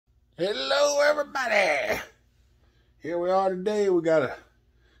Hello everybody! Here we are today. We got a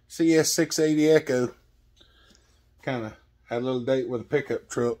CS-680 Echo. Kind of had a little date with a pickup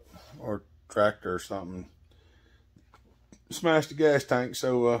truck or tractor or something. Smashed the gas tank,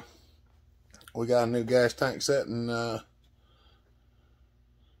 so we got a new gas tank setting right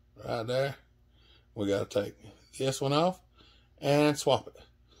there. We got to take this one off and swap it.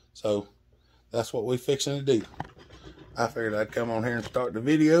 So that's what we fixing to do. I figured I'd come on here and start the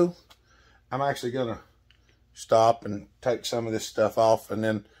video. I'm actually gonna stop and take some of this stuff off, and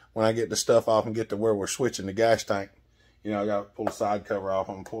then when I get the stuff off and get to where we're switching the gas tank, you know, I gotta pull the side cover off.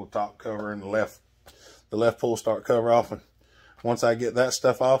 I'm gonna pull the top cover and the left pull start cover off, and once I get that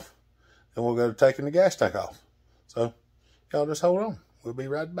stuff off, then we'll go to taking the gas tank off. So y'all just hold on. We'll be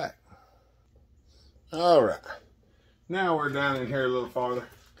right back. All right, now we're down in here a little farther.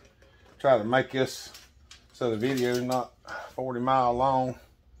 Try to make this so the video is not 40 mile long.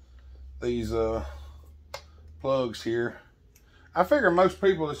 These plugs here. I figure most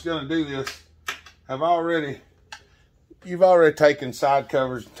people that's gonna do this have you've already taken side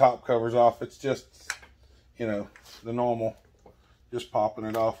covers and top covers off. It's just, you know, the normal, just popping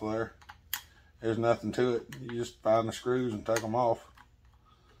it off there. There's nothing to it. You just find the screws and take them off.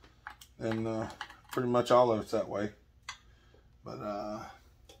 And pretty much all of it's that way. But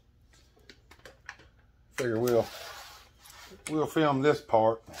figure we'll film this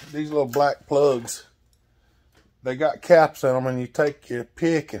part. These little black plugs, they got caps in them, and you take your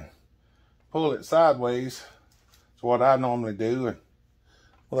pick and pull it sideways. That's what I normally do. And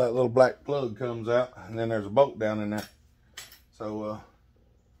well, that little black plug comes out, and then there's a bolt down in there. So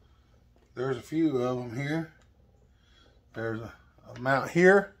there's a few of them here. There's a mount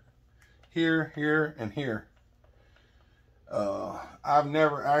here, here, and here. I've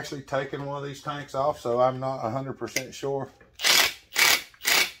never actually taken one of these tanks off, so I'm not 100% sure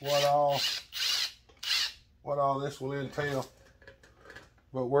what all this will entail.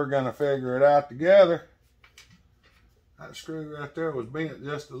 But we're gonna figure it out together. That screw right there was bent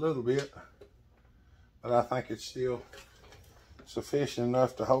just a little bit, but I think it's still sufficient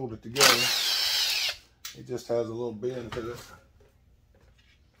enough to hold it together. It just has a little bend to it.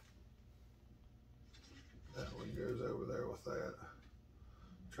 That one goes over there with that.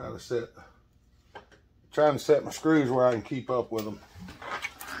 Trying to set my screws where I can keep up with them.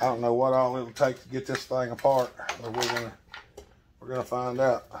 I don't know what all it'll take to get this thing apart, but we're gonna find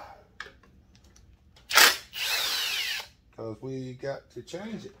out. Because we got to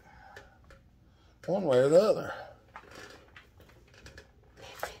change it one way or the other.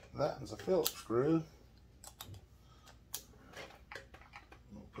 That is a Phillips screw.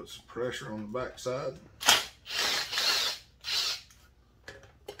 I'll put some pressure on the back side.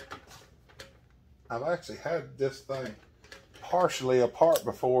 I've actually had this thing partially apart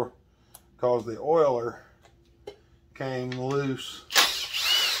before because the oiler came loose,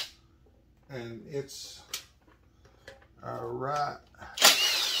 and it's a right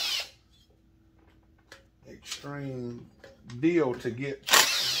extreme deal to get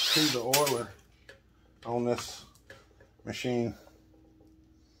to the oiler on this machine.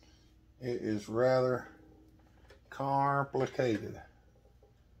 It is rather complicated.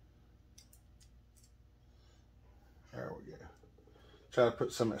 There we go. Try to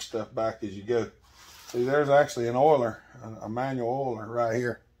put some of that stuff back as you go. See, there's actually an oiler, a manual oiler right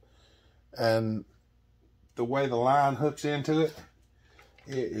here. And the way the line hooks into it,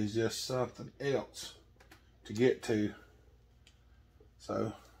 it is just something else to get to.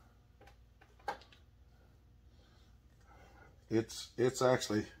 So it's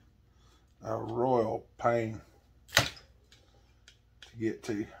actually a royal pain to get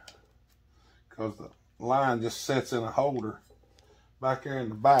to, because the line just sits in a holder back there in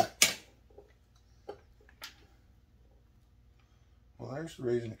the back. Well, there's the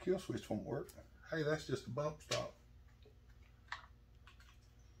reason the kill switch won't work. Hey, that's just a bump stop.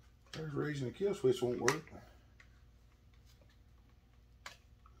 There's the reason the kill switch won't work.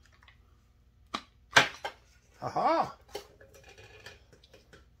 Aha!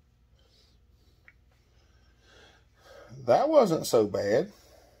 That wasn't so bad.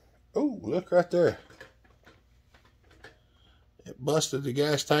 Oh, look right there. It busted the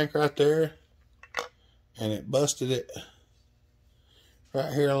gas tank right there, and it busted it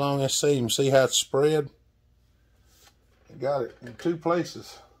right here along this seam. See how it's spread? It got it in two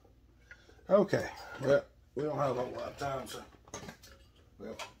places. Okay, well, we don't have a whole lot of time, so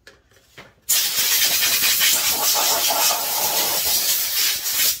well.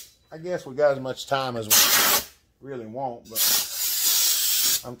 I guess we got as much time as we really want, but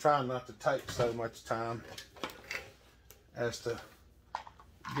I'm trying not to take so much time as to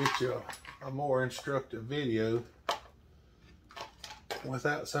get you a more instructive video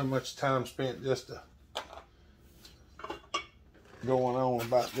without so much time spent just going on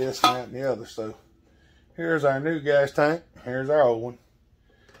about this and that and the other. So here's our new gas tank. Here's our old one.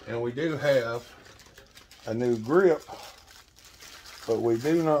 And we do have a new grip, but we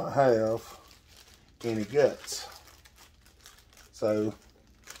do not have any guts. So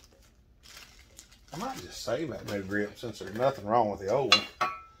I might just save that new grip since there's nothing wrong with the old one.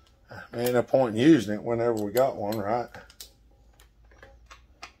 Ain't no point in using it whenever we got one, right?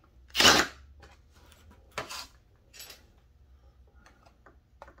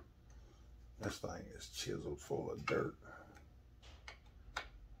 This thing is chiseled full of dirt.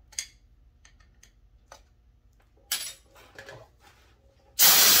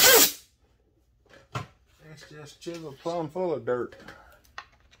 It's just chiseled plumb full of dirt.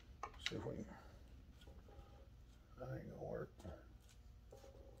 Let's see if we can. That ain't gonna work.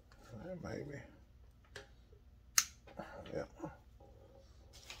 Maybe. Yep.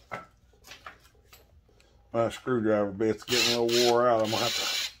 My screwdriver bit's getting a little wore out. I'm gonna have to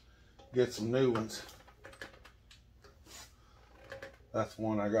get some new ones. That's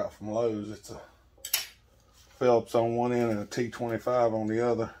one I got from Lowe's. It's a Phillips on one end and a T25 on the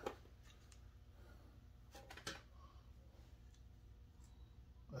other.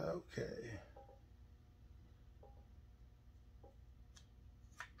 Okay.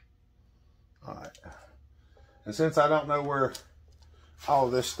 Alright. And since I don't know where all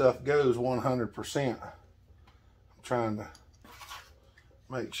of this stuff goes 100%, I'm trying to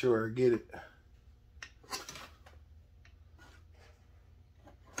make sure I get it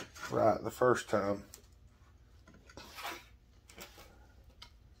right the first time.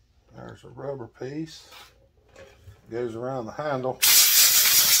 There's a rubber piece. Goes around the handle.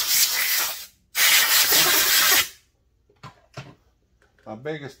 My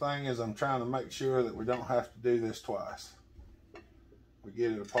biggest thing is I'm trying to make sure that we don't have to do this twice. We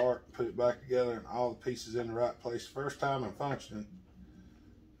get it apart, put it back together, and all the pieces in the right place the first time and functioning.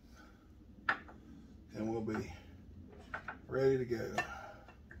 And we'll be ready to go.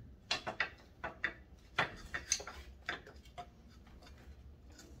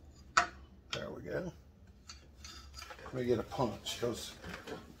 There we go. Let me get a punch because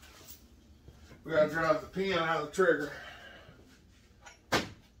we gotta drive the pin out of the trigger.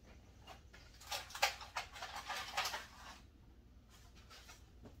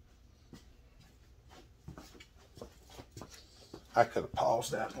 I could have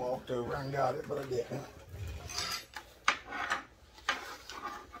paused that and walked over and got it, but I didn't.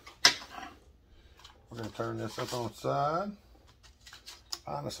 We're going to turn this up on its side.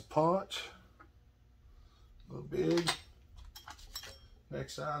 Find us a punch. A little big.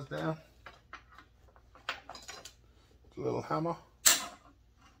 Next size down. A little hammer.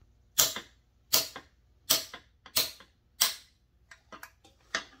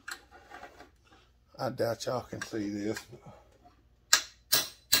 I doubt y'all can see this, but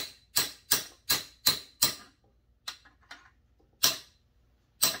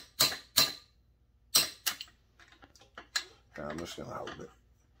I'm just going to hold it.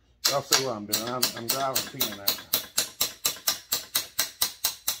 Y'all see what I'm doing. I'm driving a pin out.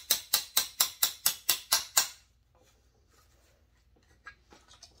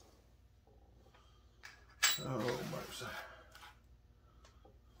 Oh, mercy.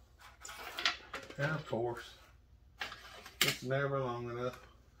 And of course, it's never long enough.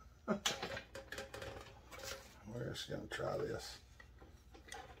 We're just going to try this.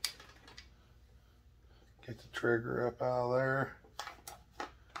 Get the trigger up out of there.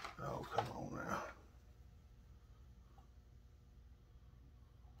 Oh, come on now.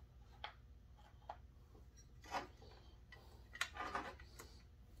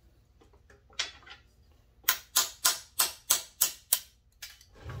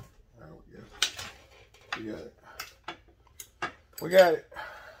 There we go. We got it. We got it.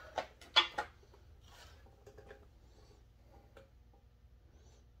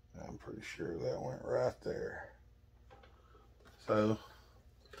 I'm pretty sure that went right there. So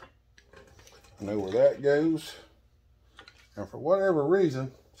I know where that goes. And for whatever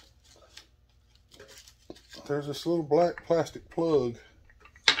reason, there's this little black plastic plug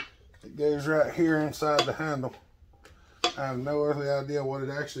that goes right here inside the handle. I have no earthly idea what it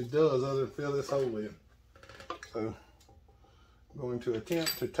actually does other than fill this hole in. So I'm going to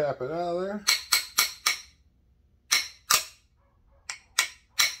attempt to tap it out of there.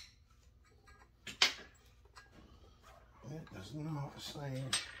 It does not seem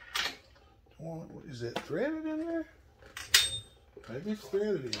to want, is it threaded in there? Maybe it's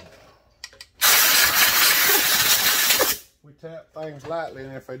threaded in. We tap things lightly,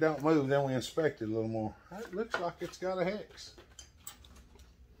 and if they don't move, then we inspect it a little more. It looks like it's got a hex.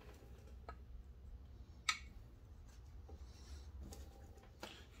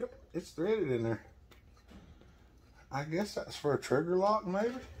 Yep, it's threaded in there. I guess that's for a trigger lock,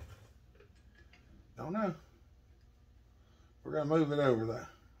 maybe? Don't know. We're going to move it over though.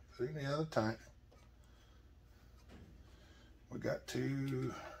 Put it in the other tank. We got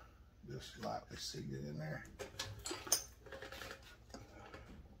to just lightly seat it in there.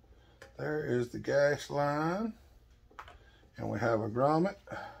 There is the gas line. And we have a grommet,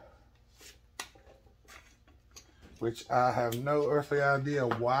 which I have no earthly idea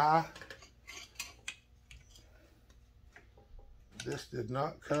why this did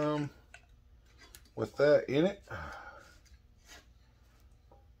not come with that in it.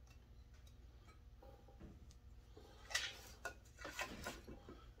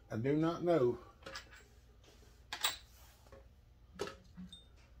 I do not know.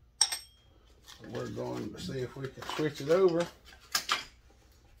 We're going to see if we can switch it over.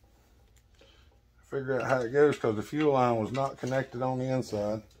 Figure out how it goes, because the fuel line was not connected on the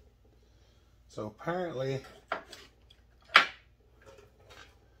inside. So apparently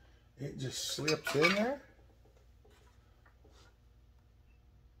it just slips in there.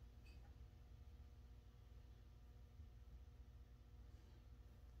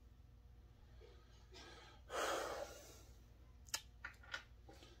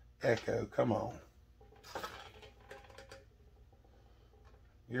 Echo, come on.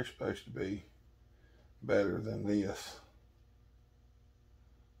 You're supposed to be better than this.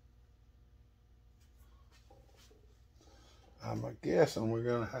 I'm guessing we're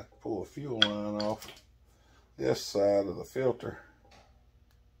going to have to pull a fuel line off this side of the filter,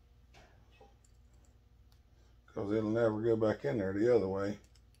 because it'll never go back in there the other way.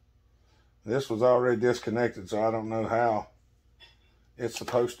 This was already disconnected, so I don't know how it's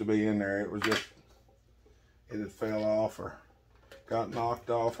supposed to be in there. It was just, it had fell off or got knocked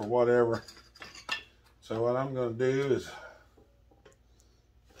off or whatever. So what I'm going to do is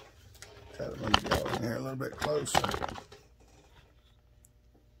try to move y'all in here a little bit closer.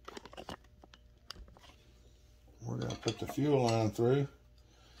 We're going to put the fuel line through,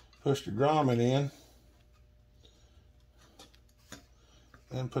 push the grommet in,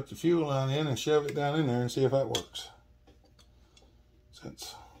 then put the fuel line in and shove it down in there and see if that works.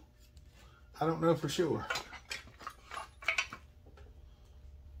 Since I don't know for sure.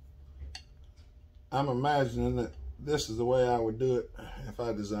 I'm imagining that this is the way I would do it if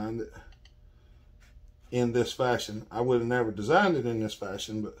I designed it in this fashion. I would have never designed it in this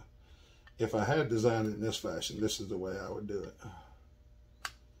fashion, but if I had designed it in this fashion, this is the way I would do it.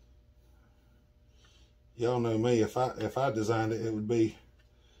 Y'all know me, if I designed it, it would be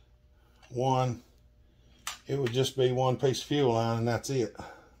it would just be one piece of fuel line and that's it.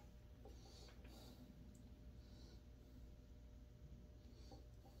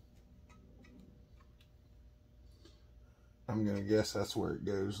 I'm gonna guess that's where it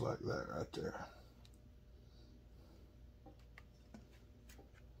goes, like that right there.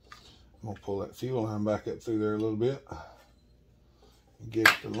 I'm gonna pull that fuel line back up through there a little bit and get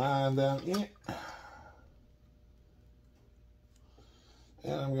the line down in it.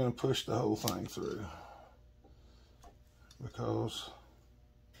 And I'm gonna push the whole thing through, because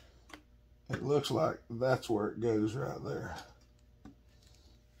it looks like that's where it goes right there.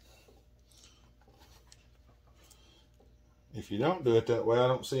 If you don't do it that way, I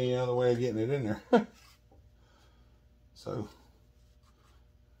don't see any other way of getting it in there. So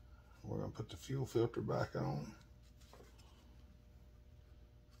we're going to put the fuel filter back on.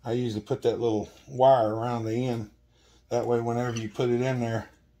 I usually put that little wire around the end. That way whenever you put it in there,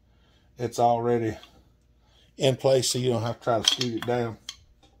 it's already in place, so you don't have to try to scoot it down.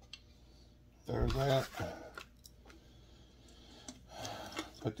 There's that.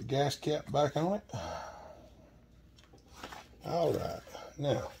 Put the gas cap back on it. All right,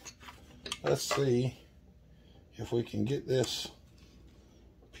 now let's see if we can get this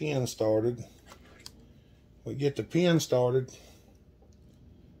pin started. We get the pin started,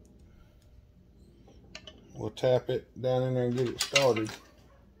 we'll tap it down in there and get it started.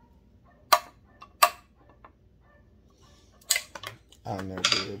 I'll never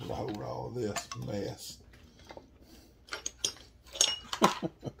be able to hold all of this mess.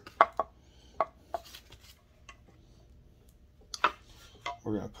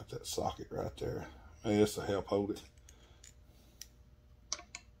 We're going to put that socket right there. Maybe this will help hold it.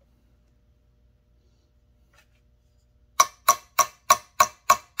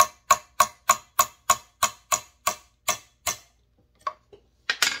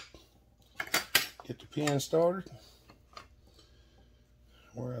 Get the pin started.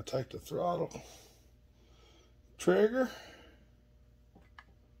 I'll take the throttle trigger.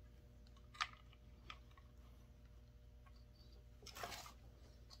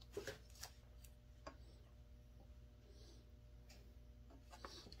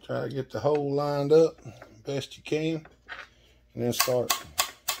 Try to get the hole lined up best you can, and then start.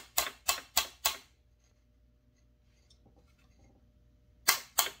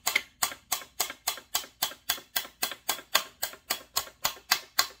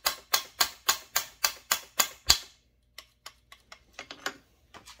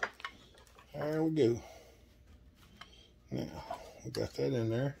 There we go. Now, we got that in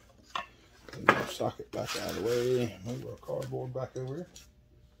there. Move our socket back out of the way. Move our cardboard back over here.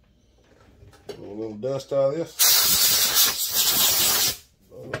 Blow a little dust out of this.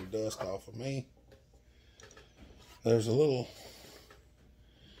 Blow a little dust off of me. There's a little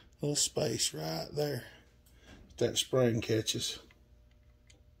space right there that spring catches.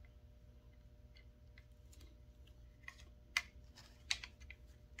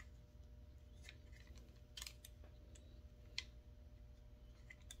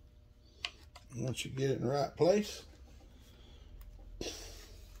 Once you get it in the right place,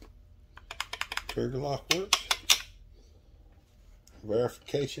 trigger lock works.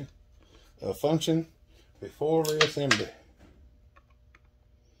 Verification of function before reassembly.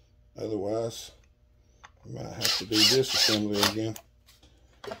 Otherwise, we might have to do disassembly again.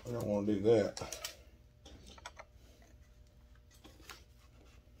 I don't want to do that.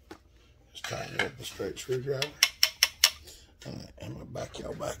 Just tighten it with the straight screwdriver. Alright, I'm going to back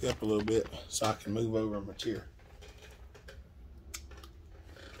y'all back up a little bit so I can move over my chair.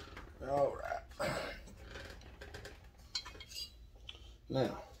 Alright.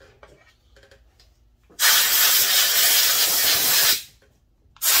 Now,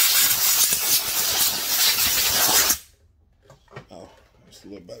 oh, it's a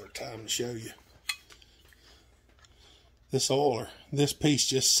little better time to show you. This oiler, this piece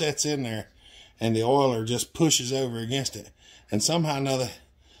just sets in there and the oiler just pushes over against it. And somehow or another,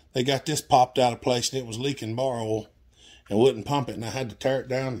 they got this popped out of place and it was leaking bar oil and wouldn't pump it. And I had to tear it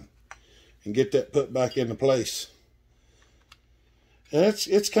down and get that put back into place. And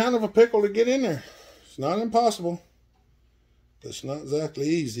it's kind of a pickle to get in there. It's not impossible, but it's not exactly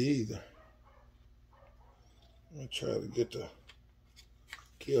easy either. Let me try to get the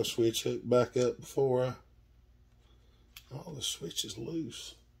kill switch hooked back up before oh, the switch is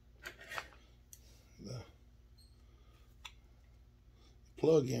loose. The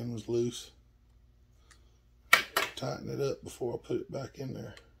plug-in was loose. Tighten it up before I put it back in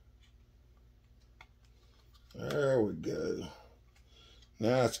there. There we go.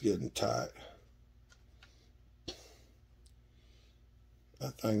 Now it's getting tight.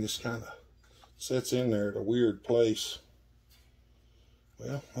 That thing just kind of sits in there at a weird place.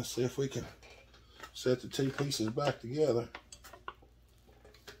 Well, let's see if we can set the two pieces back together.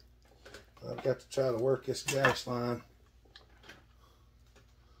 I've got to try to work this gas line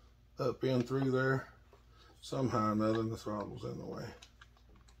up in through there. Somehow or another, the throttle's in the way.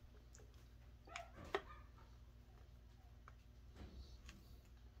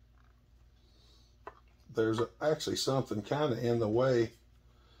 There's actually something kind of in the way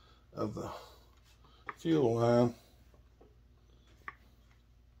of the fuel line.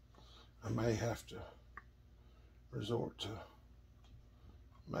 I may have to resort to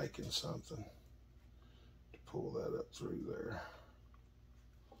making something to pull that up through there.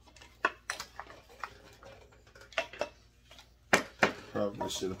 Probably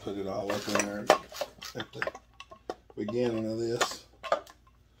should have put it all up in there at the beginning of this.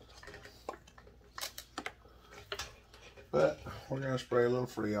 But we're going to spray a little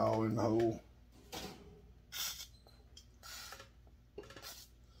Freol in the hole.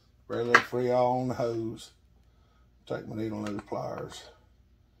 Spray a little Freol on the hose. Take my needle nose pliers.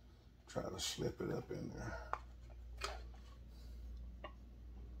 Try to slip it up in there.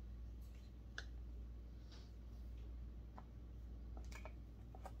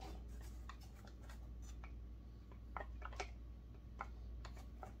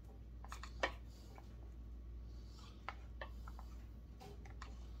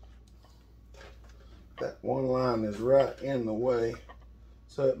 That one line is right in the way,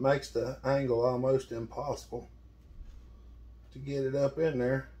 so it makes the angle almost impossible to get it up in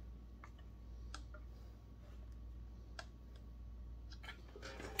there.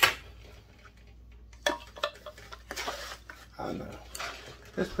 I know.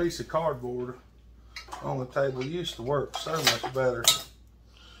 This piece of cardboard on the table used to work so much better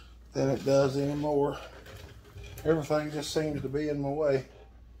than it does anymore. Everything just seems to be in my way.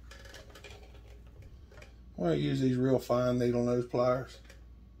 I'm going to use these real fine needle nose pliers.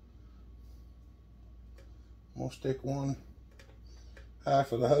 I'm gonna stick one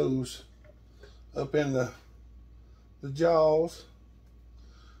half of the hose up in the jaws.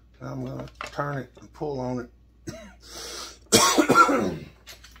 And I'm gonna turn it and pull on it.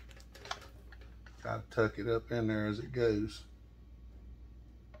 Gotta tuck it up in there as it goes.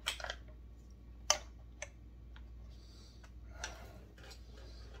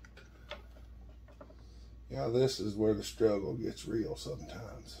 Yeah, this is where the struggle gets real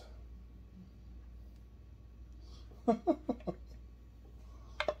sometimes.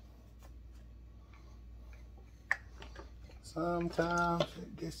 Sometimes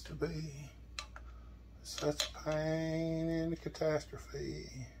it gets to be such a pain in the catastrophe.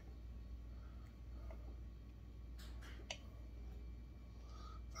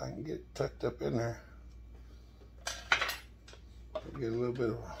 If I can get it tucked up in there, get a little bit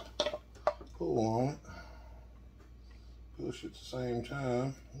of a pull on it. Push at the same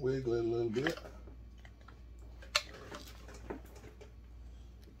time, wiggle it a little bit.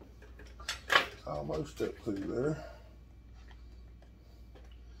 It's almost up through there.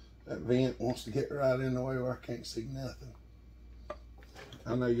 That vent wants to get right in the way where I can't see nothing.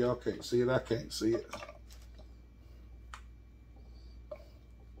 I know y'all can't see it, I can't see it.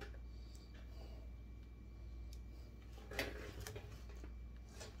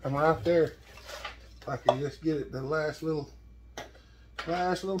 I'm right there. If I can just get it the last little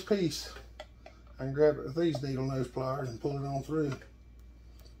piece, I can grab it with these needle nose pliers and pull it on through.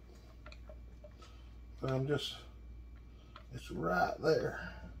 But it's right there.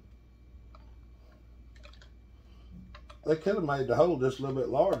 They could have made the hole just a little bit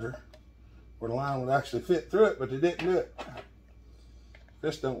larger where the line would actually fit through it, but they didn't do it. If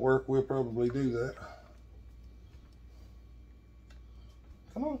this don't work, we'll probably do that.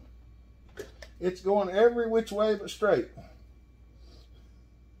 Come on. It's going every which way but straight.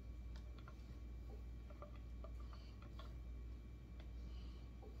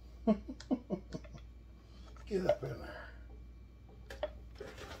 Get up in there.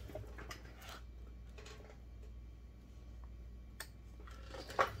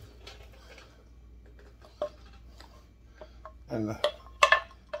 And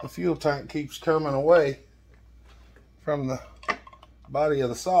the fuel tank keeps coming away from the body of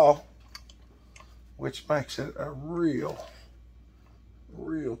the saw, which makes it a real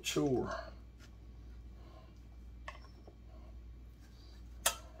chore.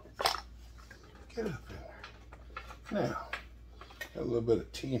 Get up in there. Now, got a little bit of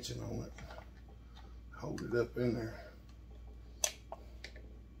tension on it. Hold it up in there.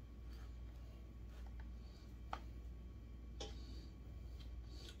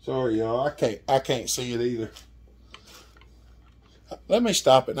 Sorry, y'all. I can't see it either. Let me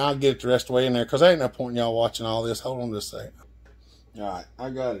stop it and I'll get it the rest of the way in there because there ain't no point in y'all watching all this. Hold on just a second. Alright, I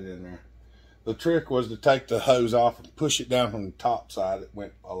got it in there. The trick was to take the hose off and push it down from the top side. It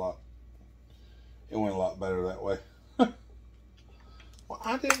went a lot better that way. Well,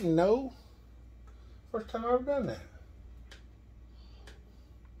 I didn't know. First time I've ever done that.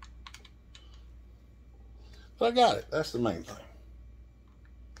 But I got it. That's the main thing.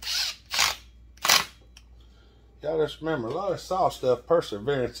 Y'all just remember, a lot of saw stuff,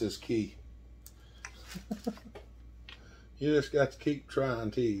 perseverance is key. You just got to keep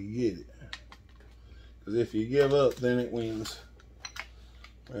trying till you get it. Because if you give up, then it wins.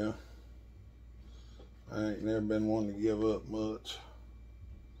 Well, I ain't never been one to give up much.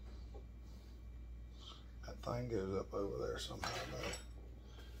 That thing goes up over there somehow,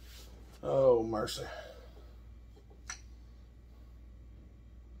 though. Oh, mercy.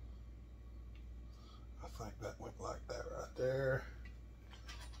 I think that went like that right there.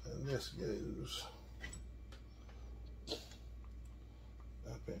 And this goes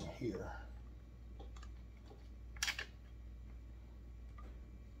up in here.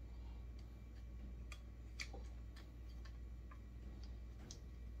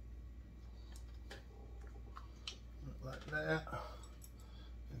 Like that.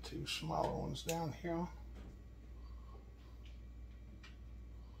 And two smaller ones down here.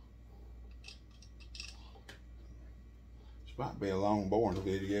 This might be a long boring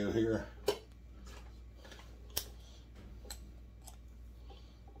video here.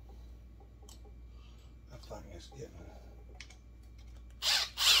 That thing is getting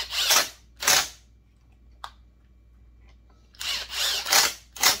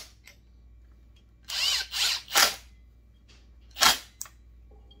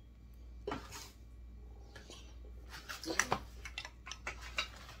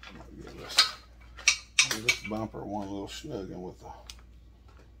this bumper one little snugging with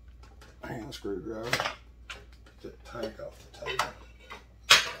a hand screwdriver. Get that tank off the table.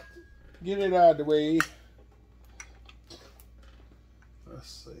 Get it out of the way.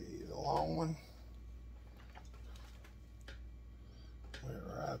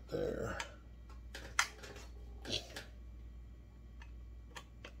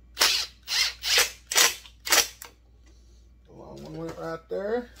 right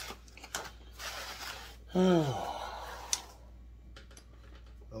there. Oh,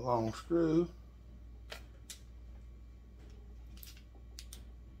 a long screw.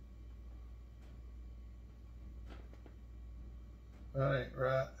 That ain't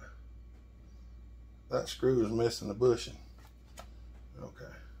right. That screw is missing the bushing.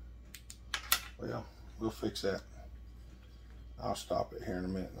 Okay. Well, we'll fix that. I'll stop it here in a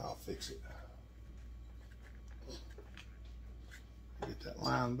minute and I'll fix it. Get that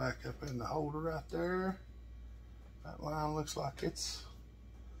line back up in the holder right there. That line looks like it's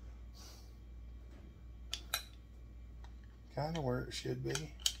kind of where it should be.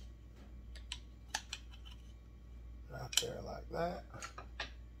 Right there like that.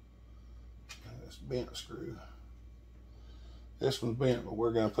 And this bent screw. This one's bent, but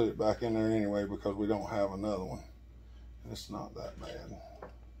we're going to put it back in there anyway because we don't have another one. And it's not that bad.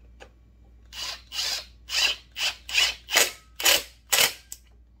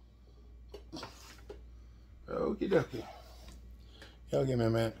 Okie dokie. Y'all give me a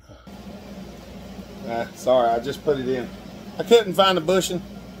minute. Sorry, I just put it in. I couldn't find the bushing,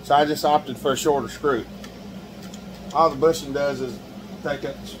 so I just opted for a shorter screw. All the bushing does is take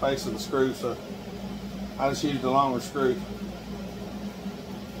up the space of the screw, so I just used a longer screw.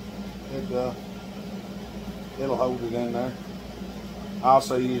 It'll hold it in there. I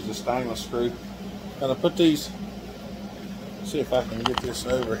also used a stainless screw. And I put these, see if I can get this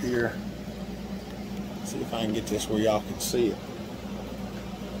over here. See if I can get this where y'all can see it.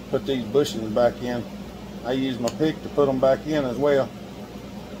 Put these bushings back in. I use my pick to put them back in as well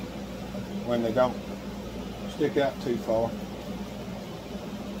when they don't stick out too far.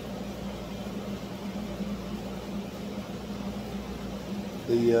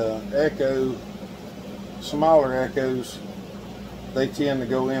 The Echo, smaller Echoes, they tend to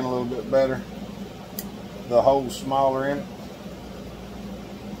go in a little bit better. The hole's smaller in it.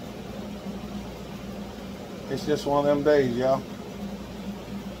 It's just one of them days, y'all.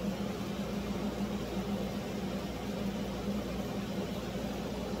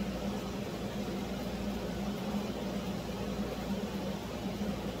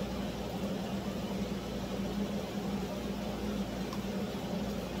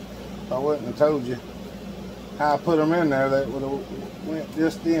 If I wouldn't have told you how I put them in there, that would have went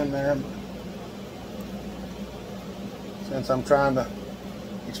just in there. Since I'm trying to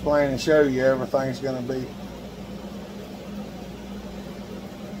explain and show you, everything's going to be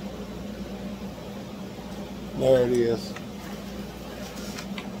there. It is.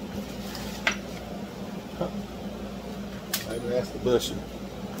 Maybe that's the bushing.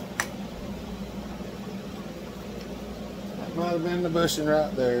 That might have been the bushing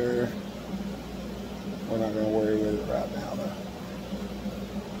right there. We're not going to worry with it right now, though.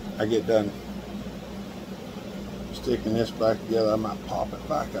 I get done sticking this back together, I might pop it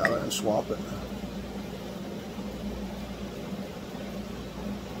back out there and swap it.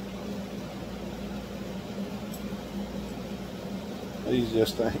 These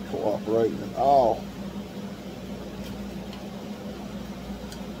just ain't cooperating at all.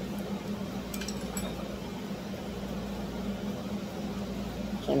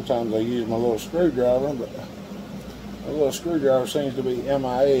 Sometimes I use my little screwdriver, but my little screwdriver seems to be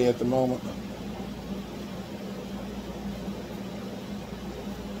MIA at the moment.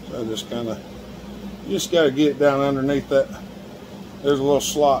 So I just kind of, you just got to get it down underneath that. There's a little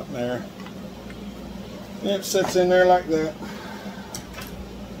slot in there. And it sits in there like that.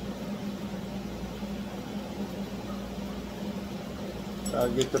 Try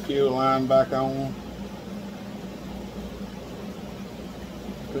to get the fuel line back on.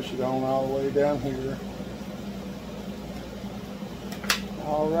 Push it on all the way down here.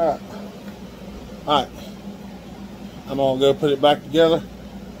 Alright. Alright. I'm going to go put it back together.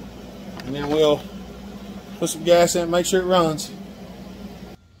 And then we'll put some gas in it and make sure it runs.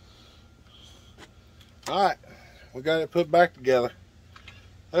 Alright. We got it put back together.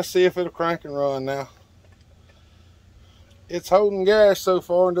 Let's see if it'll crank and run now. It's holding gas so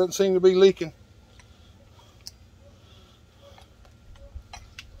far and doesn't seem to be leaking.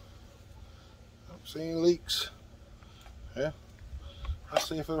 Don't see any leaks. Yeah. Let's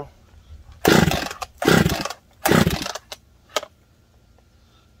see if it'll.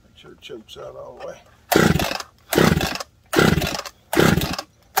 Make sure it chokes out all the way.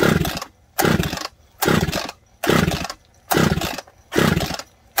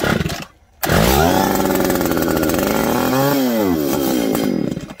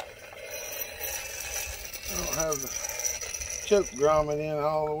 Choke gromming in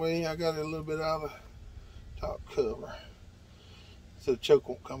all the way. I got it a little bit out of the top cover so the choke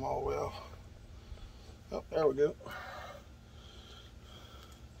won't come all the way off. Oh, there we go.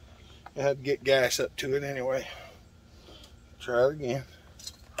 I had to get gas up to it anyway. Try it again.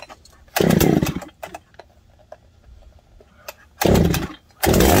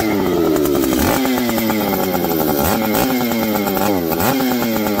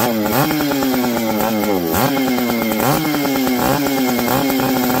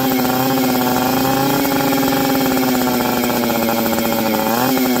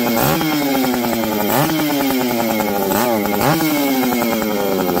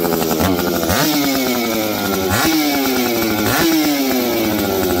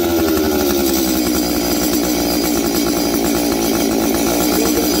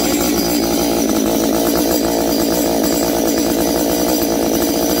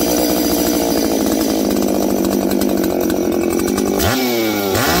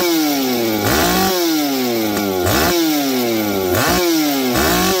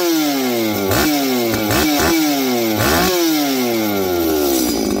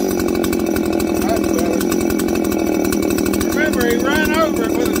 He ran over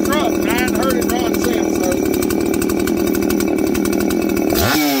it with a truck, and I hadn't heard it run since.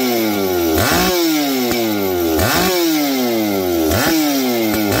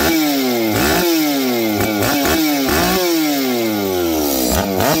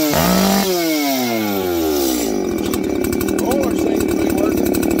 Orange seems to be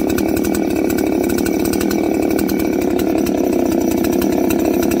working.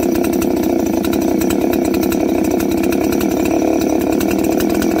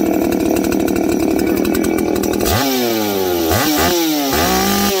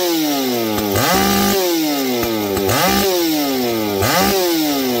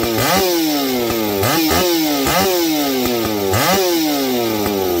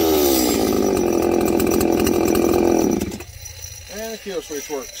 And the kill switch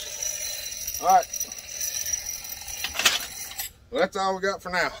works. Alright. Well, that's all we got for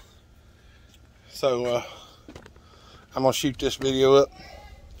now. So, I'm going to shoot this video up.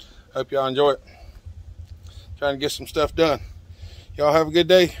 Hope y'all enjoy it. Trying to get some stuff done. Y'all have a good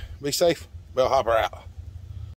day. Be safe. Bellhopper out.